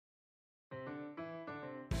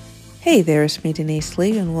Hey there, it's me, Denise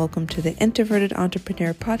Lee, and welcome to the Introverted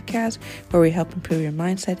Entrepreneur Podcast, where we help improve your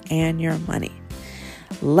mindset and your money.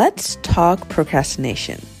 Let's talk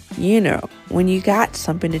procrastination. You know, when you got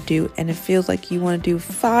something to do and it feels like you want to do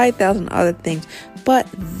 5,000 other things, but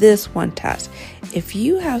this one task. If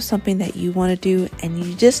you have something that you want to do and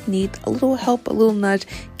you just need a little help, a little nudge,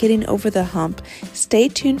 getting over the hump, stay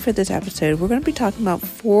tuned for this episode. We're going to be talking about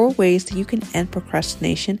 4 ways that you can end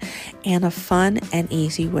procrastination in a fun and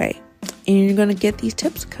easy way. And you're going to get these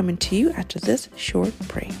tips coming to you after this short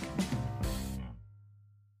break.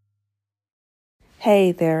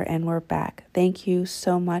 Hey there, and we're back. Thank you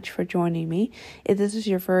so much for joining me. If this is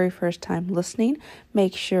your very first time listening,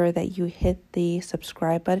 make sure that you hit the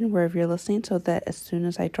subscribe button wherever you're listening so that as soon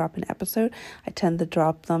as I drop an episode, I tend to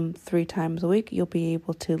drop them 3 times a week. You'll be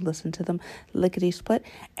able to listen to them lickety-split.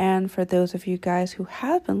 And for those of you guys who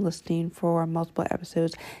have been listening for multiple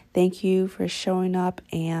episodes, thank you for showing up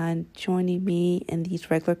and joining me in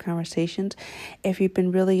these regular conversations. If you've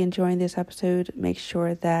been really enjoying this episode, make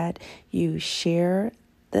sure that you share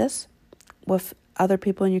this with other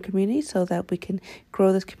people in your community so that we can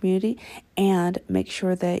grow this community, and make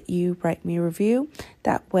sure that you write me a review.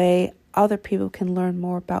 That way other people can learn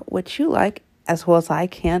more about what you like as well as I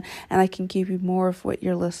can, and I can give you more of what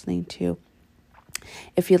you're listening to.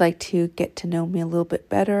 If you'd like to get to know me a little bit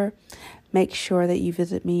better, make sure that you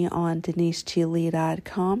visit me on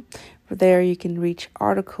deniseglee.com. There you can reach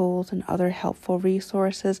articles and other helpful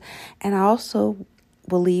resources, and I also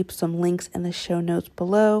will leave some links in the show notes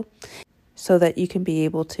below so that you can be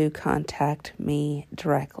able to contact me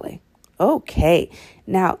directly. Okay,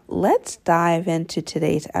 now let's dive into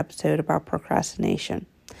today's episode about procrastination.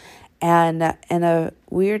 And in a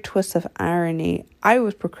weird twist of irony, I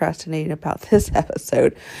was procrastinating about this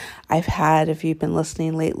episode. I've had, if you've been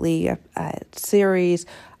listening lately, a series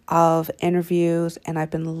of interviews, and I've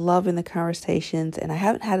been loving the conversations, and I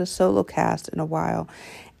haven't had a solo cast in a while.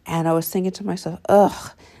 And I was thinking to myself, I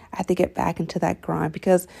have to get back into that grind,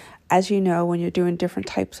 because as you know, when you're doing different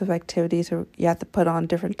types of activities, or you have to put on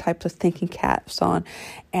different types of thinking caps on.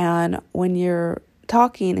 And when you're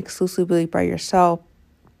talking exclusively by yourself,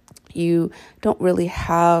 you don't really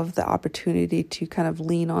have the opportunity to kind of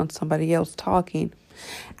lean on somebody else talking.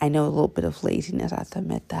 I know a little bit of laziness, I have to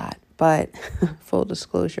admit that, but full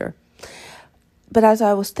disclosure. But as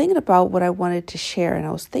I was thinking about what I wanted to share, and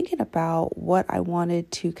I was thinking about what I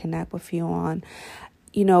wanted to connect with you on,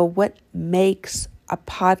 what makes a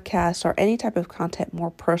podcast or any type of content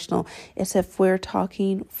more personal is if we're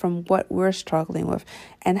talking from what we're struggling with,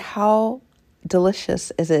 and how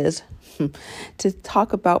delicious it is to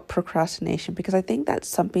talk about procrastination, because I think that's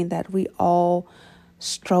something that we all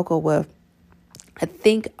struggle with. I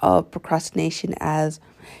think of procrastination as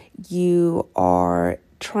you are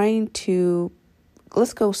trying to,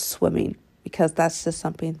 let's go swimming, because that's just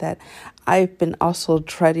something that I've been also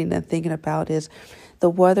dreading and thinking about. Is the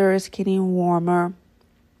weather is getting warmer,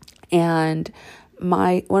 and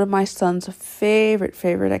one of my son's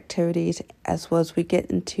favorite activities, as well as we get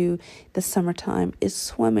into the summertime, is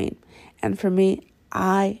swimming. And for me,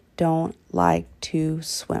 I don't like to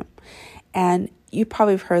swim. And you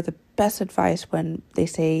probably have heard the best advice when they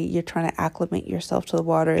say you're trying to acclimate yourself to the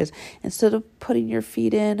water is, instead of putting your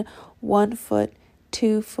feet in 1 foot,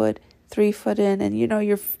 2 foot, 3 foot in, and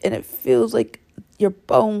and it feels like your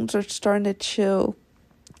bones are starting to chill,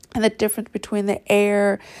 and the difference between the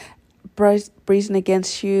air breezing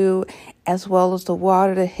against you as well as the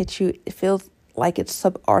water that hits you, it feels like it's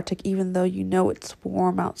subarctic, even though it's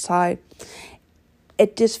warm outside.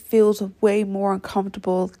 It just feels way more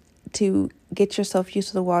uncomfortable to get yourself used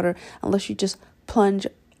to the water unless you just plunge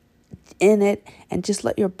in it and just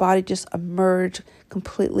let your body just emerge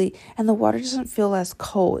completely. And the water doesn't feel as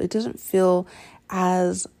cold. It doesn't feel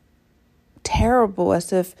as terrible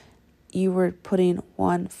as if you were putting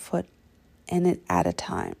 1 foot in it at a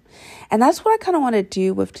time. And that's what I kind of want to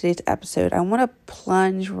do with today's episode. I want to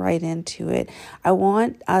plunge right into it. I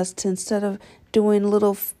want us to, instead of doing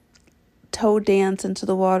little toe dance into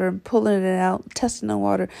the water and pulling it out, testing the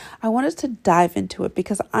water, I want us to dive into it,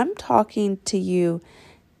 because I'm talking to you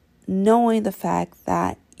knowing the fact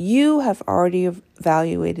that you have already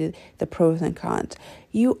evaluated the pros and cons.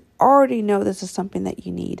 You already know this is something that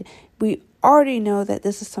you need. We already know that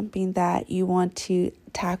this is something that you want to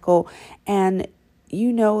tackle, and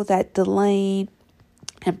you know that delaying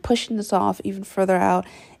and pushing this off even further out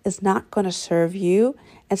is not going to serve you.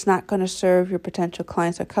 It's not going to serve your potential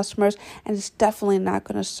clients or customers, and it's definitely not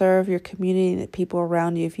going to serve your community and the people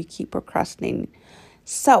around you if you keep procrastinating.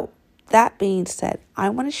 So that being said, I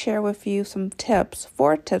want to share with you some tips,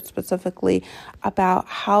 4 tips specifically, about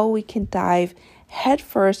how we can dive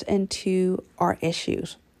headfirst into our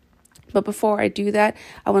issues. But before I do that,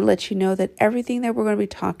 I want to let you know that everything that we're going to be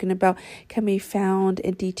talking about can be found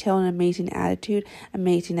in detail in Amazing Attitude.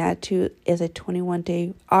 Amazing Attitude is a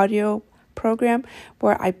 21-day audio program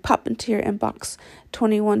where I pop into your inbox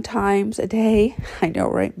 21 times a day. I know,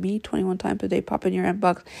 right? Me, 21 times a day, pop in your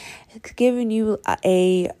inbox. It's giving you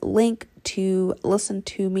a link to listen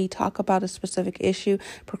to me talk about a specific issue.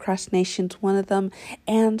 Procrastination's one of them,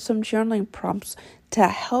 and some journaling prompts to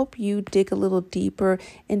help you dig a little deeper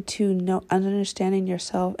into understanding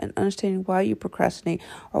yourself and understanding why you procrastinate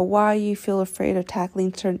or why you feel afraid of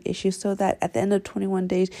tackling certain issues, so that at the end of 21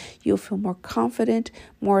 days, you'll feel more confident,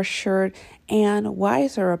 more assured, and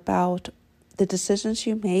wiser about the decisions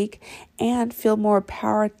you make, and feel more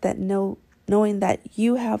empowered knowing that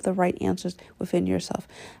you have the right answers within yourself.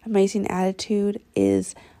 Amazing Attitude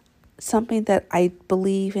is something that I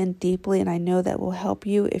believe in deeply, and I know that will help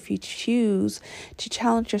you if you choose to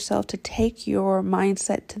challenge yourself to take your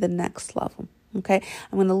mindset to the next level. Okay,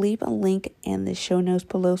 I'm going to leave a link in the show notes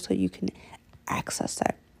below so you can access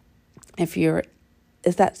that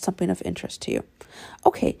if that's something of interest to you.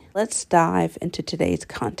 Okay, let's dive into today's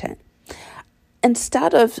content.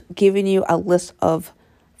 Instead of giving you a list of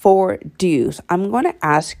 4 do's, I'm going to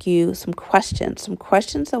ask you some questions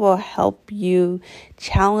that will help you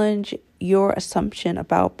challenge your assumption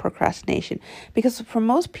about procrastination. Because for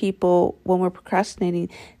most people, when we're procrastinating,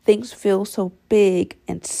 things feel so big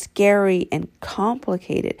and scary and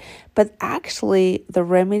complicated. But actually, the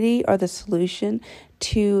remedy or the solution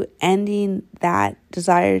to ending that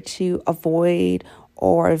desire to avoid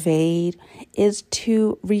or evade is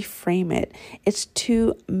to reframe it. It's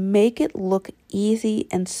to make it look easy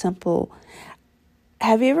and simple.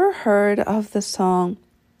 Have you ever heard of the song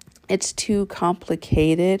 "It's Too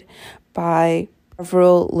Complicated" by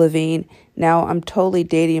Avril Lavigne? Now, I'm totally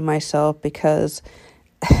dating myself because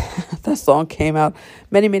that song came out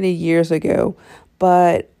many, many years ago,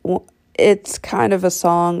 but it's kind of a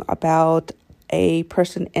song about a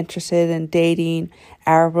person interested in dating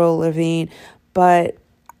Avril Lavigne. But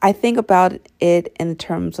I think about it in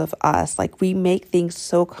terms of us. Like, we make things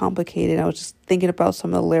so complicated. I was just thinking about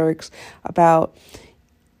some of the lyrics about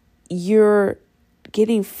you're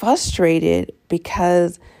getting frustrated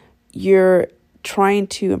because you're trying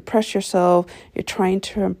to impress yourself. You're trying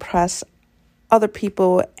to impress other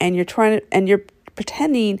people, and you're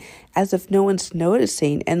pretending as if no one's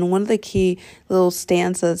noticing. And one of the key little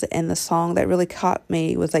stanzas in the song that really caught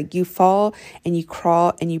me was like, you fall and you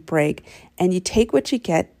crawl and you break, and you take what you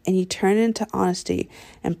get and you turn it into honesty,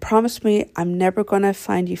 and promise me I'm never going to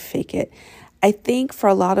find you fake it. I think for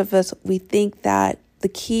a lot of us, we think that the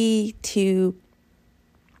key to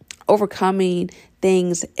overcoming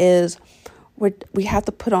things is we have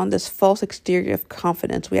to put on this false exterior of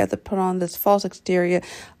confidence. We have to put on this false exterior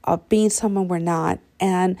of being someone we're not.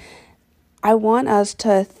 And I want us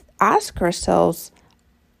to ask ourselves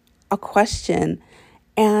a question.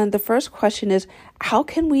 And the first question is, how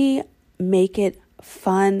can we make it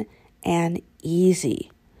fun and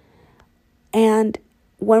easy? And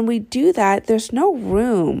when we do that, there's no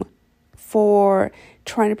room for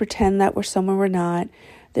trying to pretend that we're someone we're not.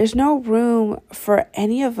 There's no room for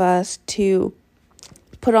any of us to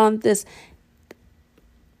put on this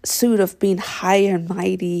suit of being high and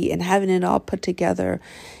mighty and having it all put together.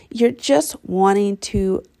 You're just wanting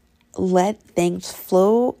to let things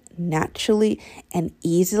flow naturally and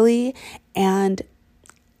easily. And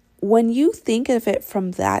when you think of it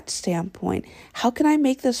from that standpoint, how can I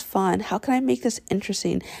make this fun? How can I make this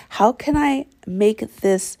interesting? How can I make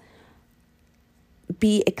this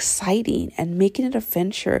be exciting and making it a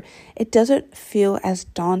venture? It doesn't feel as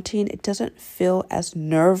daunting. It doesn't feel as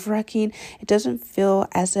nerve-wracking. It doesn't feel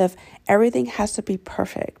as if everything has to be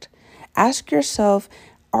perfect. Ask yourself,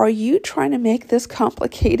 are you trying to make this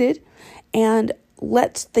complicated? And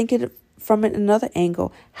let's think it from another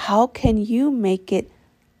angle. How can you make it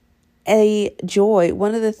a joy?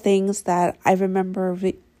 One of the things that I remember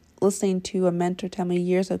listening to a mentor tell me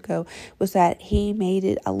years ago was that he made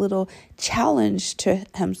it a little challenge to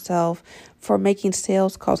himself for making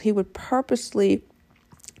sales calls. He would purposely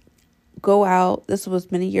go out, this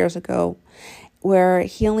was many years ago, where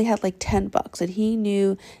he only had like $10, and he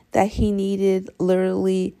knew that he needed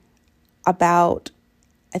literally about,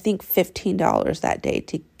 I think, $15 that day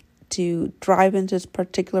to drive into this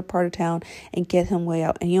particular part of town and get him way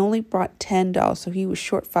out. And he only brought $10, so he was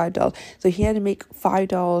short $5. So he had to make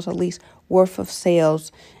 $5 at least worth of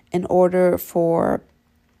sales in order for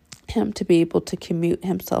him to be able to commute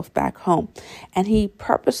himself back home. And he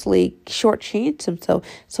purposely shortchanged himself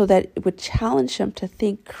so that it would challenge him to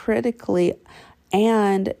think critically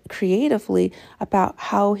and creatively about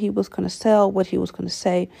how he was going to sell, what he was going to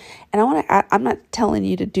say. And I'm not telling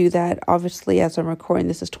you to do that. Obviously, as I'm recording,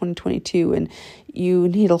 this is 2022 and you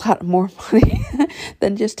need a lot more money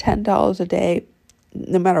than just $10 a day,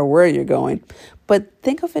 no matter where you're going. But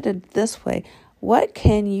think of it in this way. What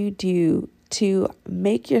can you do to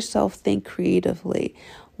make yourself think creatively?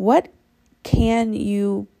 What can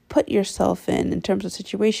you put yourself in terms of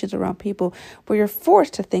situations around people where you're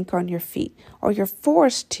forced to think on your feet, or you're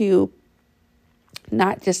forced to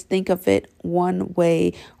not just think of it one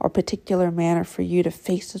way or particular manner for you to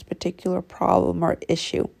face this particular problem or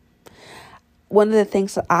issue? One of the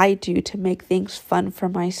things that I do to make things fun for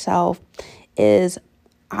myself is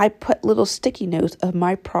I put little sticky notes of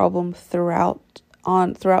my problem throughout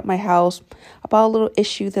my house about a little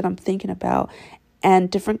issue that I'm thinking about.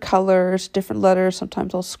 And different colors, different letters.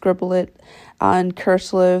 Sometimes I'll scribble it on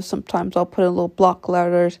cursive. Sometimes I'll put in little block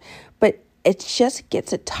letters. But it just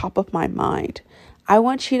gets it top of my mind. I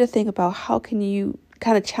want you to think about how can you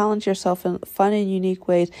kind of challenge yourself in fun and unique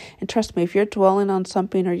ways. And trust me, if you're dwelling on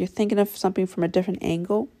something or you're thinking of something from a different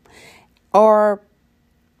angle, or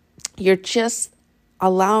you're just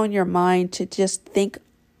allowing your mind to just think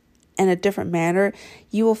in a different manner,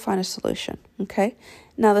 you will find a solution. Okay.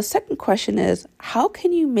 Now, the second question is, how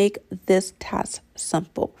can you make this task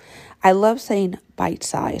simple? I love saying bite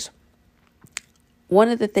size. One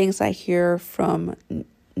of the things I hear from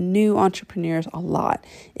new entrepreneurs a lot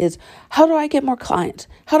is, how do I get more clients?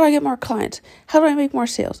 How do I get more clients? How do I make more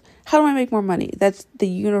sales? How do I make more money? That's the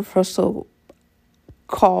universal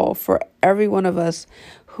call for every one of us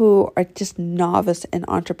who are just novice in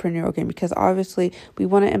entrepreneurial game, because obviously we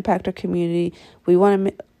want to impact our community. We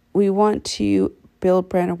want to build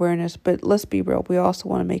brand awareness, but let's be real, we also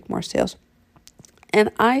want to make more sales.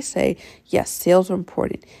 And I say, yes, sales are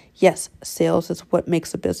important. Yes, sales is what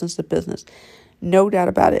makes a business. No doubt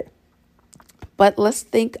about it. But let's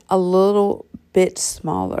think a little bit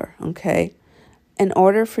smaller, okay? In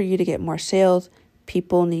order for you to get more sales,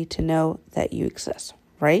 people need to know that you exist,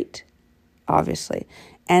 right? Obviously.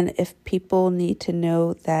 And if people need to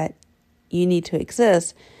know that you need to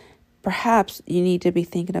exist, perhaps you need to be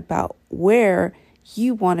thinking about where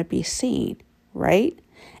you want to be seen, right?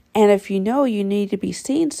 And if you know you need to be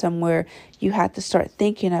seen somewhere, you have to start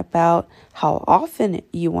thinking about how often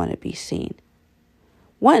you want to be seen.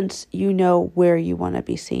 Once you know where you want to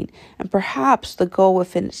be seen, and perhaps the goal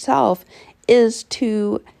within itself is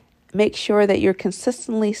to make sure that you're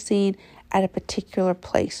consistently seen at a particular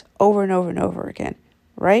place over and over and over again,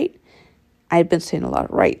 right? I've been saying a lot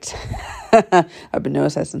of rights. I've been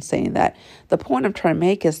noticed as I'm saying that. The point I'm trying to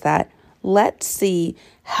make is that let's see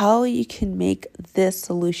how you can make this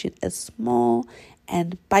solution as small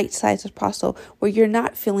and bite-sized as possible, where you're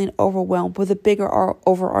not feeling overwhelmed with a bigger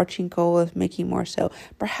overarching goal of making more sales.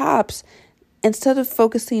 Perhaps instead of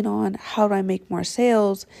focusing on how do I make more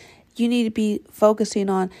sales, you need to be focusing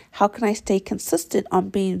on how can I stay consistent on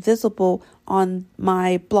being visible on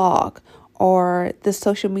my blog or the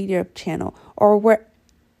social media channel or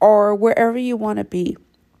wherever you want to be.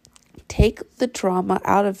 Take the drama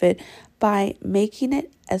out of it by making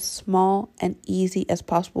it as small and easy as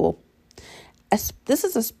possible.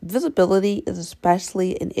 Visibility is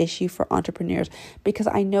especially an issue for entrepreneurs, because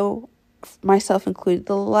I know, myself included,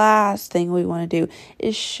 the last thing we want to do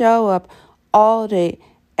is show up all day,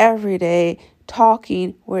 every day,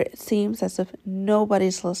 talking where it seems as if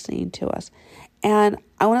nobody's listening to us. And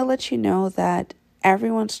I want to let you know that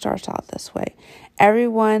everyone starts out this way.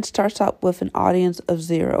 Everyone starts out with an audience of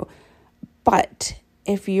 0. But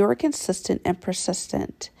if you're consistent and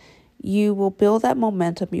persistent, you will build that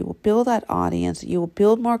momentum, you will build that audience, you will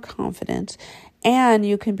build more confidence, and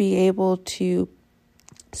you can be able to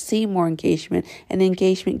see more engagement, and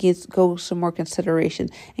engagement goes to more consideration,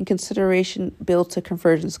 and consideration builds to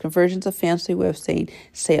conversions. Conversion's a fancy way of saying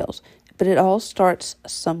sales, but it all starts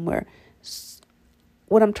somewhere.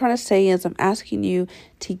 What I'm trying to say is I'm asking you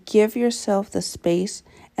to give yourself the space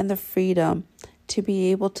and the freedom to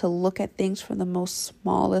be able to look at things from the most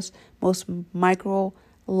smallest, most micro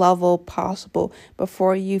level possible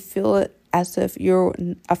before you feel it as if you're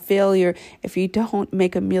a failure if you don't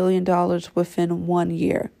make $1 million within 1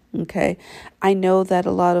 year. Okay. I know that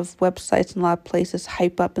a lot of websites and a lot of places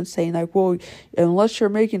hype up and saying like, well, unless you're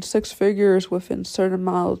making 6 figures within a certain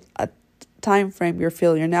amount of time frame, you're a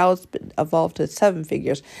failure. Now it's been evolved to 7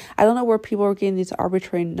 figures. I don't know where people are getting these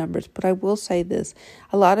arbitrary numbers, but I will say this.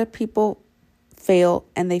 A lot of people fail,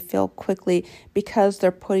 and they fail quickly because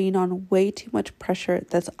they're putting on way too much pressure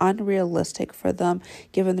that's unrealistic for them,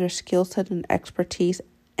 given their skill set and expertise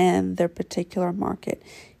and their particular market.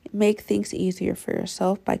 make things easier for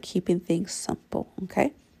yourself by keeping things simple,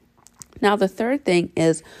 okay? Now, the third thing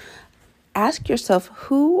is ask yourself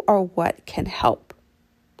who or what can help.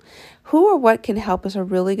 Who or what can help is a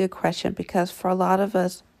really good question because for a lot of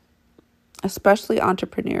us, especially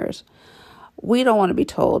entrepreneurs, we don't want to be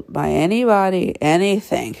told by anybody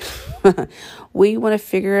anything. We want to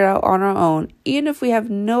figure it out on our own, even if we have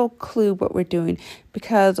no clue what we're doing,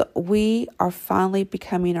 because we are finally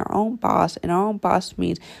becoming our own boss, and our own boss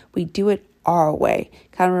means we do it our way.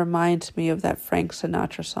 Kind of reminds me of that Frank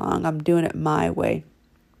Sinatra song, I'm doing it my way.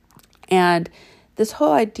 And this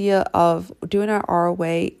whole idea of doing it our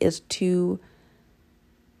way is to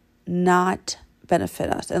not benefit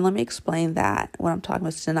us. And let me explain that. What I'm talking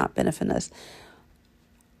about is to not benefit us.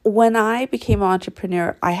 When I became an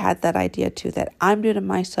entrepreneur, I had that idea too, that I'm doing it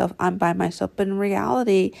myself, I'm by myself. But in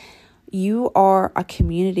reality, you are a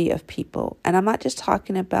community of people. And I'm not just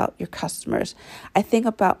talking about your customers. I think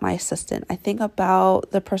about my assistant. I think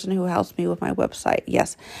about the person who helps me with my website.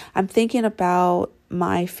 Yes, I'm thinking about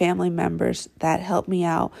my family members that help me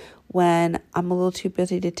out when I'm a little too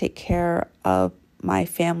busy to take care of my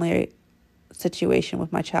family situation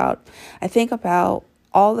with my child. I think about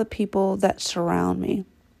all the people that surround me.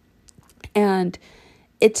 And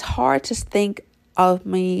it's hard to think of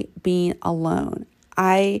me being alone.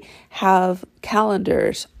 I have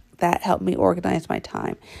calendars that help me organize my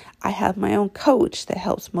time. I have my own coach that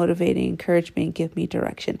helps motivate and encourage me and give me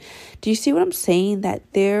direction. Do you see what I'm saying?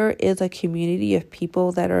 That there is a community of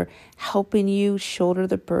people that are helping you shoulder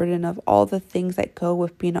the burden of all the things that go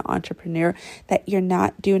with being an entrepreneur, that you're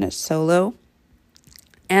not doing it solo.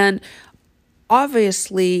 And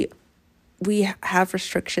obviously, we have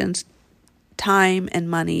restrictions, time and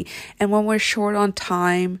money. And when we're short on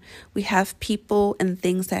time, we have people and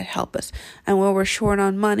things that help us. And when we're short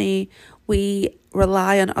on money, we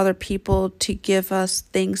rely on other people to give us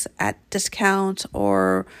things at discounts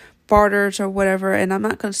or barters or whatever. And I'm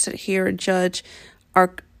not going to sit here and judge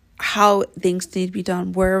how things need to be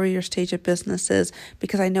done wherever your stage of business is,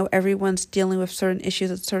 because I know everyone's dealing with certain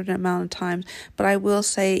issues at a certain amount of times. But I will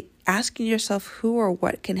say, asking yourself who or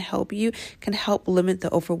what can help you can help limit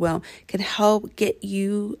the overwhelm, can help get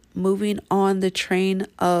you moving on the train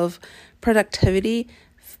of productivity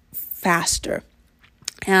faster.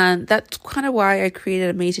 And that's kind of why I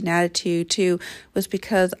created Amazing Attitude too, was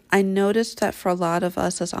because I noticed that for a lot of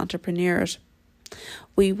us as entrepreneurs,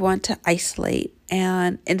 we want to isolate,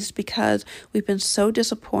 and it's because we've been so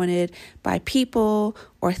disappointed by people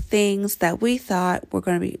or things that we thought were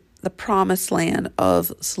going to be the promised land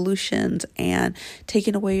of solutions and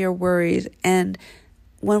taking away your worries. And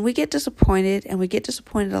when we get disappointed, and we get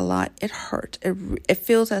disappointed a lot, it hurts. It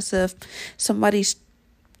feels as if somebody's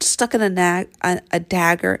stuck in a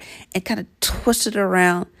dagger and kind of twisted it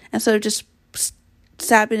around, and so just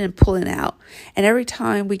stabbing and pulling out. And every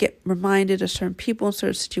time we get reminded of certain people in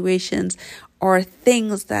certain situations or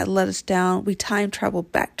things that let us down, we time travel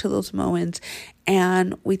back to those moments,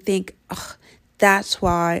 and we think, that's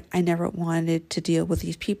why I never wanted to deal with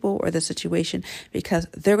these people or this situation, because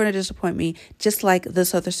they're going to disappoint me just like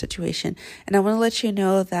this other situation. And I want to let you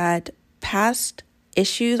know that past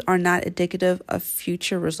issues are not indicative of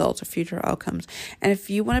future results or future outcomes. And if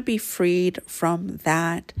you want to be freed from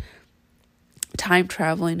that time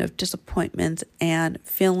traveling of disappointments and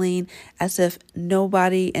feeling as if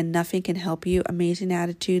nobody and nothing can help you, Amazing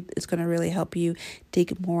Attitude is going to really help you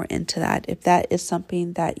dig more into that, if that is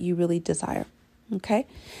something that you really desire. Okay,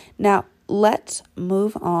 now let's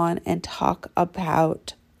move on and talk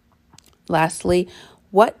about, lastly,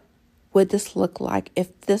 what would this look like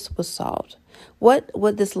if this was solved? What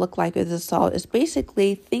would this look like if this is solved? It's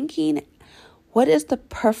basically thinking, what is the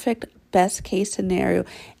perfect best case scenario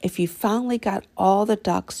if you finally got all the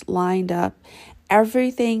ducks lined up,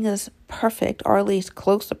 everything is perfect, or at least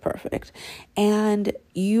close to perfect, and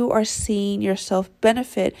you are seeing yourself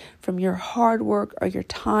benefit from your hard work or your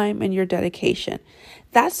time and your dedication.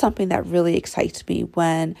 That's something that really excites me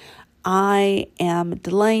when I am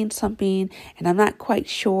delaying something and I'm not quite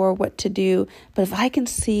sure what to do. But if I can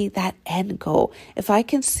see that end goal, if I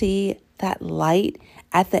can see that light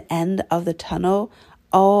at the end of the tunnel,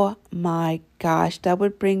 oh my gosh, that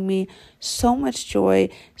would bring me so much joy,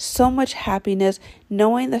 so much happiness,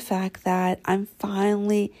 knowing the fact that I'm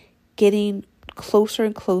finally getting closer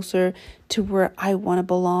and closer to where I want to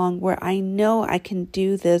belong, where I know I can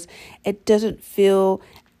do this. It doesn't feel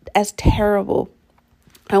as terrible.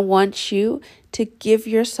 I want you to give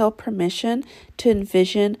yourself permission to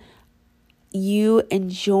envision you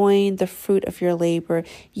enjoying the fruit of your labor,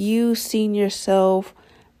 you seeing yourself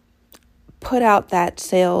put out that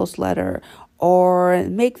sales letter or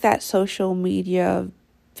make that social media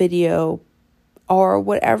video or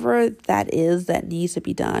whatever that is that needs to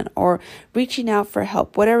be done, or reaching out for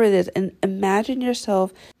help, whatever it is. And imagine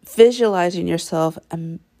yourself, visualizing yourself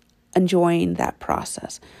enjoying that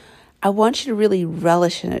process. I want you to really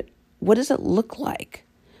relish in it. What does it look like?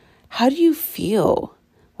 How do you feel?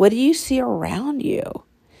 What do you see around you?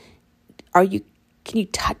 Can you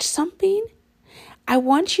touch something? I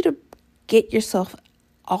want you to get yourself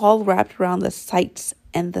all wrapped around the sights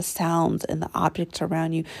and the sounds and the objects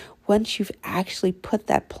around you once you've actually put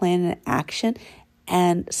that plan in action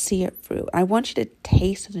and see it through. I want you to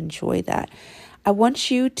taste and enjoy that. I want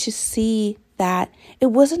you to see that it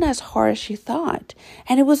wasn't as hard as you thought,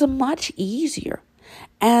 and it was much easier.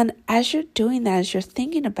 And as you're doing that, as you're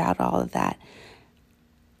thinking about all of that,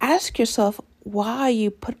 ask yourself why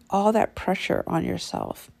you put all that pressure on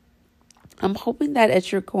yourself. I'm hoping that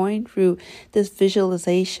as you're going through this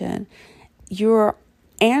visualization, you're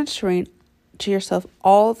answering to yourself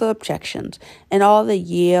all the objections and all the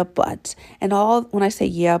yeah buts and all. When I say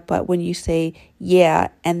yeah but, when you say yeah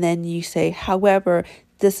and then you say however,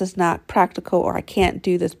 this is not practical, or I can't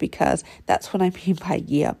do this because, that's what I mean by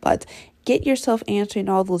yeah buts. Get yourself answering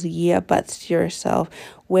all those yeah buts to yourself,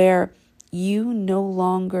 where you no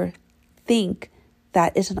longer think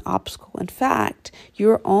that is an obstacle. In fact,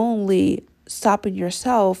 you're only stopping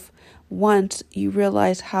yourself once you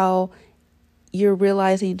realize how you're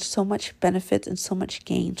realizing so much benefits and so much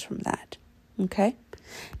gains from that. Okay?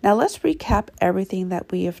 Now let's recap everything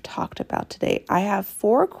that we have talked about today. I have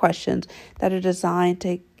 4 questions that are designed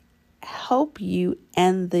to help you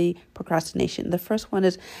end the procrastination. The first one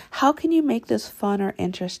is, how can you make this fun or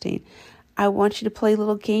interesting? I want you to play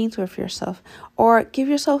little games with yourself, or give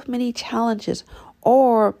yourself mini challenges,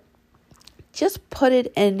 or just put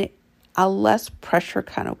it in a less pressure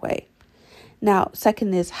kind of way. Now,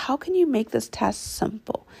 second is, how can you make this task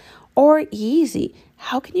simple or easy?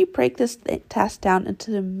 How can you break this task down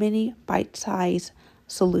into the mini bite-sized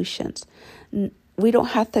solutions? We don't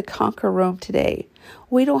have to conquer Rome today.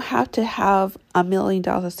 We don't have to have $1 million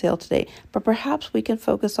of sale today, but perhaps we can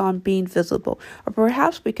focus on being visible, or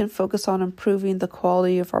perhaps we can focus on improving the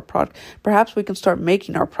quality of our product. Perhaps we can start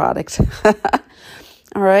making our products.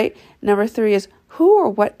 All right. Number 3 is, who or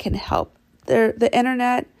what can help? The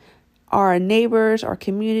internet, our neighbors, our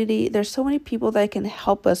community. There's so many people that can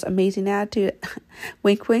help us. Amazing attitude.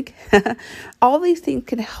 Wink, wink. All these things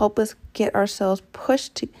can help us get ourselves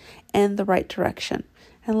pushed in the right direction.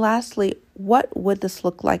 And lastly, what would this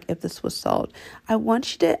look like if this was solved? I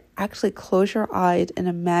want you to actually close your eyes and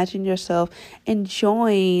imagine yourself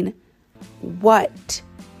enjoying what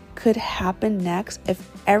could happen next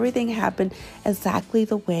if everything happened exactly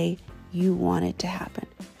the way you want it to happen.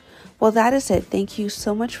 Well, that is it. Thank you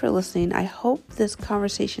so much for listening. I hope this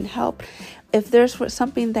conversation helped. If there's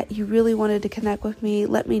something that you really wanted to connect with me,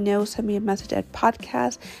 let me know. Send me a message at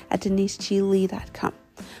podcast@deniseglee.com.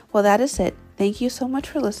 Well, that is it. Thank you so much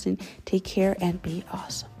for listening. Take care and be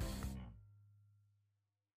awesome.